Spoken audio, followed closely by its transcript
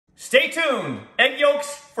Stay tuned, egg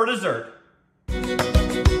yolks for dessert.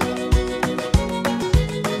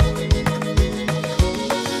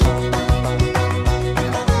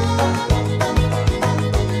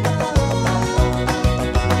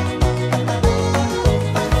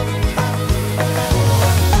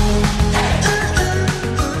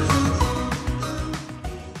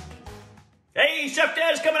 Hey, Chef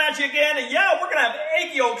Dez coming at you again, and yeah, we're gonna have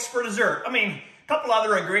egg yolks for dessert. I mean, a couple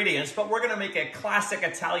other ingredients, but we're gonna make a classic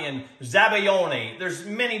Italian zabaione. There's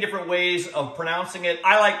many different ways of pronouncing it.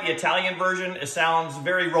 I like the Italian version. It sounds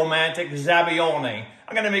very romantic, zabaione.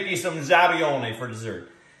 I'm gonna make you some zabaione for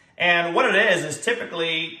dessert. And what it is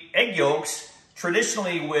typically egg yolks,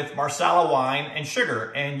 traditionally with marsala wine and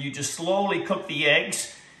sugar, and you just slowly cook the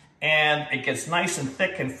eggs, and it gets nice and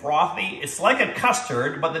thick and frothy. It's like a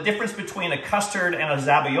custard, but the difference between a custard and a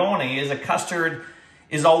zabaione is a custard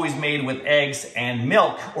is always made with eggs and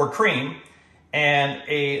milk or cream, and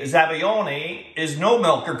a zabaione is no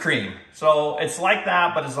milk or cream. So it's like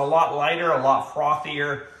that, but it's a lot lighter, a lot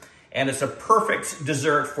frothier, and it's a perfect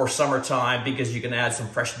dessert for summertime because you can add some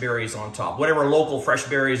fresh berries on top. Whatever local fresh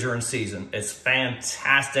berries are in season. It's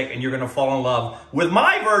fantastic, and you're gonna fall in love with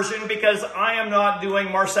my version because I am not doing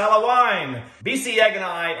marsala wine. BC Egg and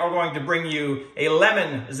I are going to bring you a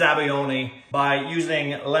lemon zabaione by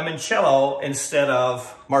using limoncello instead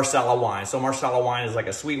of marsala wine. So marsala wine is like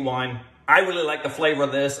a sweet wine. I really like the flavor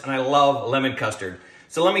of this, and I love lemon custard.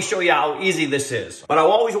 So let me show you how easy this is. But I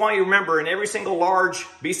always want you to remember, in every single large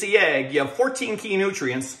BC egg, you have 14 key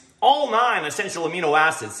nutrients, all 9 essential amino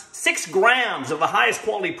acids, 6 grams of the highest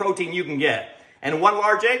quality protein you can get. And one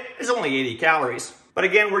large egg is only 80 calories. But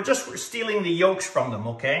again, we're just stealing the yolks from them,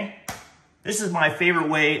 okay? This is my favorite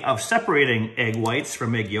way of separating egg whites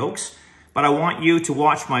from egg yolks. But I want you to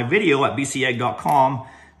watch my video at bcegg.com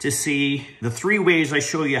to see the 3 ways I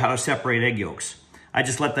show you how to separate egg yolks. I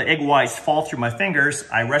just let the egg whites fall through my fingers,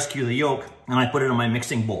 I rescue the yolk, and I put it in my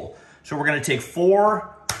mixing bowl. So we're gonna take 4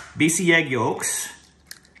 BC egg yolks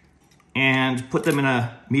and put them in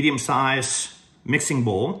a medium-sized mixing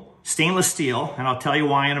bowl, stainless steel, and I'll tell you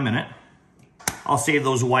why in a minute. I'll save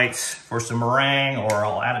those whites for some meringue, or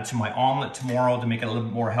I'll add it to my omelet tomorrow to make it a little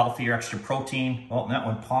bit more healthier, extra protein. Well, that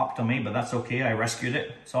one popped on me, but that's okay, I rescued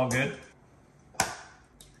it, it's all good.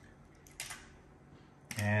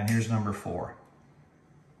 And here's number 4.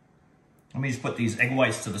 Let me just put these egg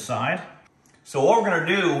whites to the side. So what we're gonna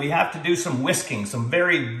do, we have to do some whisking, some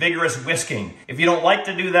very vigorous whisking. If you don't like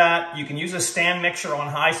to do that, you can use a stand mixer on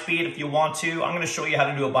high speed if you want to. I'm gonna show you how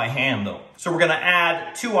to do it by hand though. So we're gonna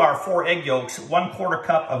add to our 4 egg yolks 1/4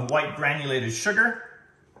 cup of white granulated sugar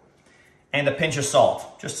and a pinch of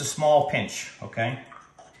salt, just a small pinch, okay?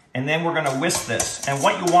 And then we're gonna whisk this. And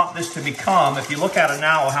what you want this to become, if you look at it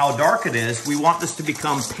now, how dark it is, we want this to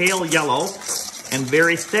become pale yellow and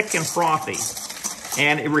very thick and frothy.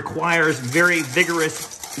 And it requires very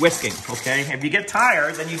vigorous whisking, okay? If you get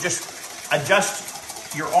tired, then you just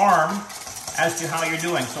adjust your arm as to how you're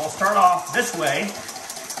doing. So I'll start off this way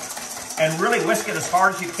and really whisk it as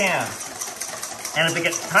hard as you can. And if it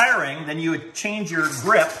gets tiring, then you would change your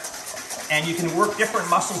grip and you can work different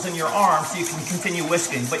muscles in your arm so you can continue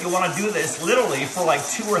whisking. But you wanna do this literally for like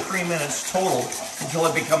 2 or 3 minutes total until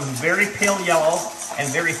it becomes very pale yellow and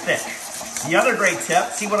very thick. The other great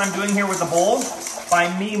tip, see what I'm doing here with the bowl? By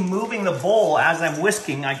me moving the bowl as I'm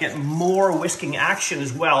whisking, I get more whisking action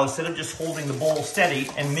as well, instead of just holding the bowl steady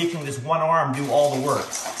and making this one arm do all the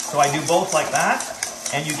work. So I do both like that,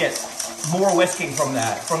 and you get more whisking from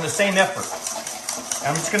that, from the same effort.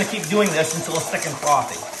 I'm just gonna keep doing this until it's thick and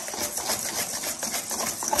frothy.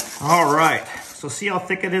 All right, so see how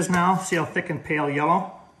thick it is now? See how thick and pale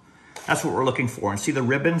yellow? That's what we're looking for. And see the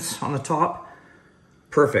ribbons on the top?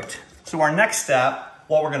 Perfect. So our next step,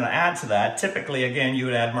 what we're gonna add to that, typically again, you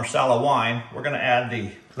would add marsala wine. We're gonna add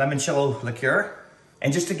the limoncello liqueur.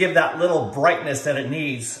 And just to give that little brightness that it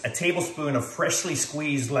needs, a tablespoon of freshly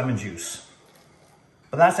squeezed lemon juice.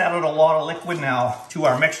 But that's added a lot of liquid now to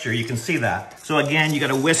our mixture, you can see that. So again, you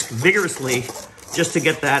gotta whisk vigorously just to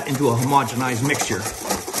get that into a homogenized mixture.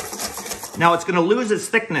 Now it's gonna lose its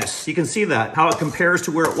thickness. You can see that, how it compares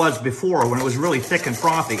to where it was before when it was really thick and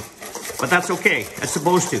frothy. But that's okay, it's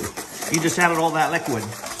supposed to. You just added all that liquid.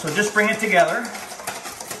 So just bring it together.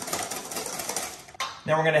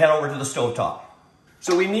 Then we're gonna head over to the stovetop.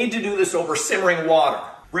 So we need to do this over simmering water.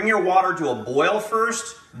 Bring your water to a boil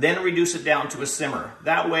first, then reduce it down to a simmer.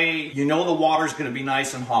 That way, you know the water's gonna be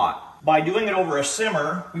nice and hot. By doing it over a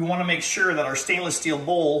simmer, we wanna make sure that our stainless steel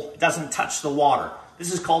bowl doesn't touch the water.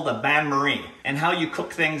 This is called a bain-marie, and how you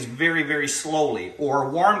cook things very, very slowly, or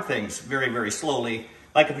warm things very, very slowly,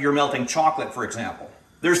 like if you're melting chocolate, for example.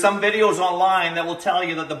 There's some videos online that will tell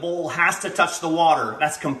you that the bowl has to touch the water.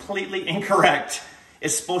 That's completely incorrect.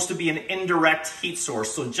 It's supposed to be an indirect heat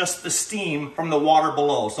source, so just the steam from the water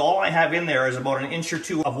below. So all I have in there is about an inch or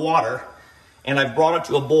two of water, and I've brought it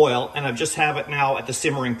to a boil, and I just have it now at the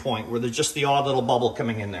simmering point where there's just the odd little bubble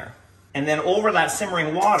coming in there. And then over that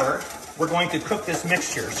simmering water, we're going to cook this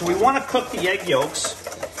mixture. So we want to cook the egg yolks,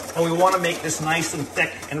 and we want to make this nice and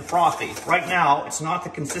thick and frothy. Right now, it's not the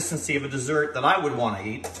consistency of a dessert that I would want to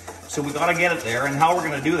eat, so we got to get it there. And how we're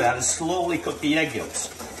going to do that is slowly cook the egg yolks.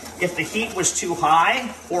 If the heat was too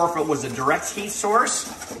high, or if it was a direct heat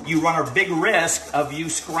source, you run a big risk of you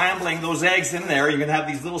scrambling those eggs in there. You're going to have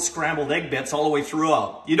these little scrambled egg bits all the way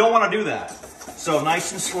throughout. You don't want to do that. So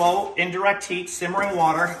nice and slow, indirect heat, simmering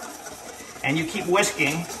water, and you keep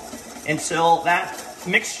whisking until that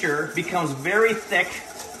mixture becomes very thick.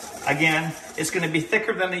 Again, it's going to be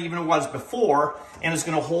thicker than it even was before, and it's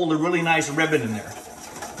going to hold a really nice ribbon in there.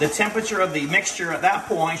 The temperature of the mixture at that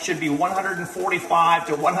point should be 145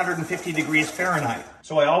 to 150 degrees Fahrenheit.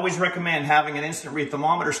 So I always recommend having an instant read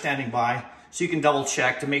thermometer standing by so you can double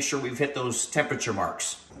check to make sure we've hit those temperature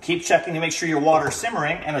marks. Keep checking to make sure your water is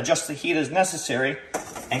simmering and adjust the heat as necessary,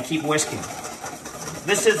 and keep whisking.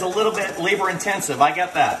 This is a little bit labor intensive, I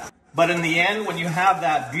get that. But in the end, when you have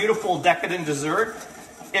that beautiful decadent dessert,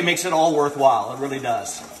 it makes it all worthwhile. It really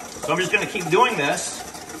does. So I'm just going to keep doing this,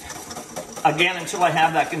 again, until I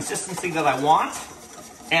have that consistency that I want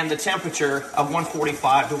and the temperature of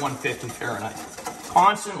 145 to 150 Fahrenheit.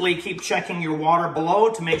 Constantly keep checking your water below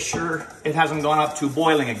to make sure it hasn't gone up to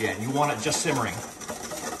boiling again. You want it just simmering.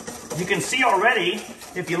 You can see already,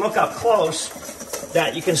 if you look up close,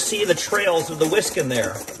 that you can see the trails of the whisk in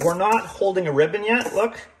there. We're not holding a ribbon yet,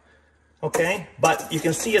 look. Okay, but you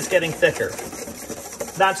can see it's getting thicker.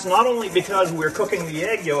 That's not only because we're cooking the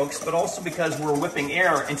egg yolks, but also because we're whipping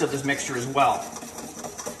air into this mixture as well.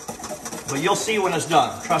 But you'll see when it's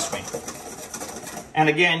done, trust me. And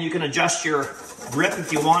again, you can adjust your grip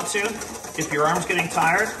if you want to, if your arm's getting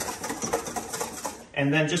tired.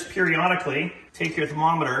 And then just periodically take your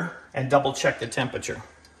thermometer and double check the temperature.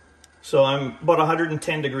 So I'm about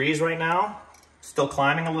 110 degrees right now, still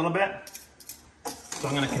climbing a little bit. So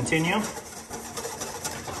I'm going to continue.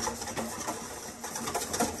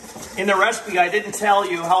 In the recipe, I didn't tell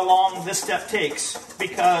you how long this step takes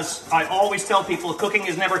because I always tell people cooking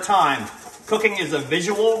is never timed. Cooking is a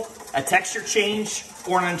visual, a texture change,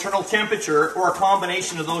 or an internal temperature, or a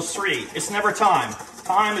combination of those three. It's never timed.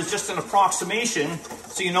 Time is just an approximation,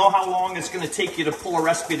 so you know how long it's going to take you to pull a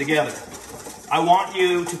recipe together. I want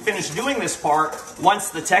you to finish doing this part once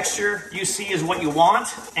the texture you see is what you want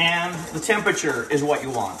and the temperature is what you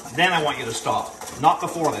want. Then I want you to stop, not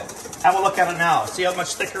before then. Have a look at it now. See how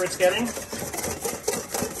much thicker it's getting?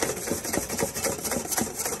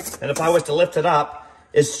 And if I was to lift it up,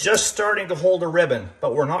 it's just starting to hold a ribbon,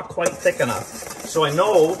 but we're not quite thick enough. So I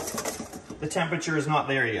know the temperature is not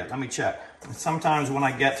there yet. Let me check. And sometimes when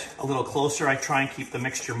I get a little closer, I try and keep the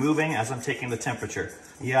mixture moving as I'm taking the temperature.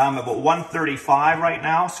 Yeah, I'm about 135 right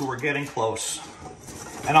now, so we're getting close.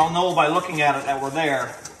 And I'll know by looking at it that we're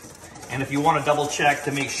there. And if you want to double check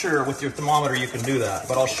to make sure with your thermometer, you can do that.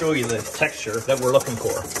 But I'll show you the texture that we're looking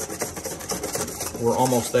for. We're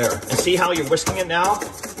almost there. And see how you're whisking it now?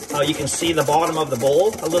 How you can see the bottom of the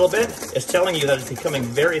bowl a little bit? It's telling you that it's becoming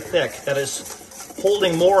very thick. That is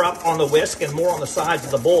holding more up on the whisk and more on the sides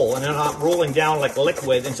of the bowl, and they're not rolling down like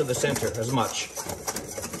liquid into the center as much.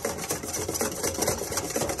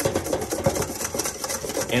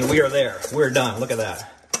 And we are there. We're done. Look at that.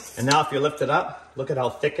 And now if you lift it up, look at how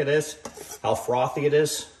thick it is, how frothy it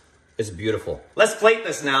is. It's beautiful. Let's plate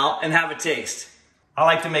this now and have a taste. I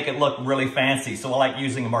like to make it look really fancy, so I like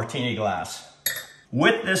using a martini glass.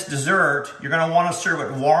 With this dessert, you're going to want to serve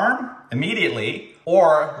it warm immediately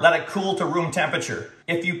or let it cool to room temperature.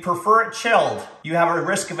 If you prefer it chilled, you have a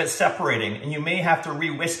risk of it separating and you may have to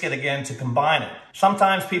re-whisk it again to combine it.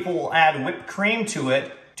 Sometimes people will add whipped cream to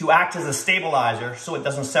it to act as a stabilizer so it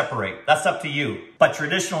doesn't separate. That's up to you. But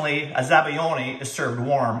traditionally, a zabaione is served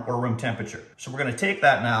warm or room temperature. So we're going to take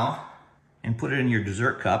that now and put it in your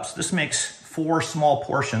dessert cups. This makes 4 small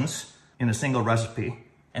portions in a single recipe.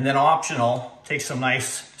 And then optional, take some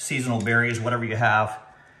nice seasonal berries, whatever you have,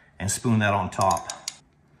 and spoon that on top.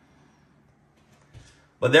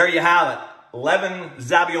 But there you have it, Lemon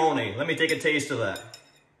Zabaglione. Let me take a taste of that.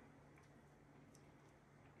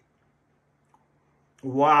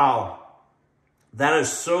 Wow, that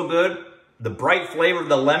is so good. The bright flavor of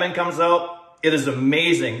the lemon comes out. It is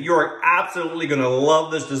amazing. You are absolutely gonna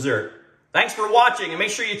love this dessert. Thanks for watching, and make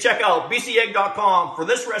sure you check out bcegg.com for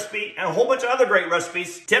this recipe and a whole bunch of other great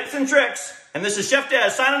recipes, tips, and tricks. And this is Chef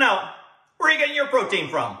Dez signing out. Where are you getting your protein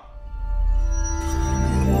from?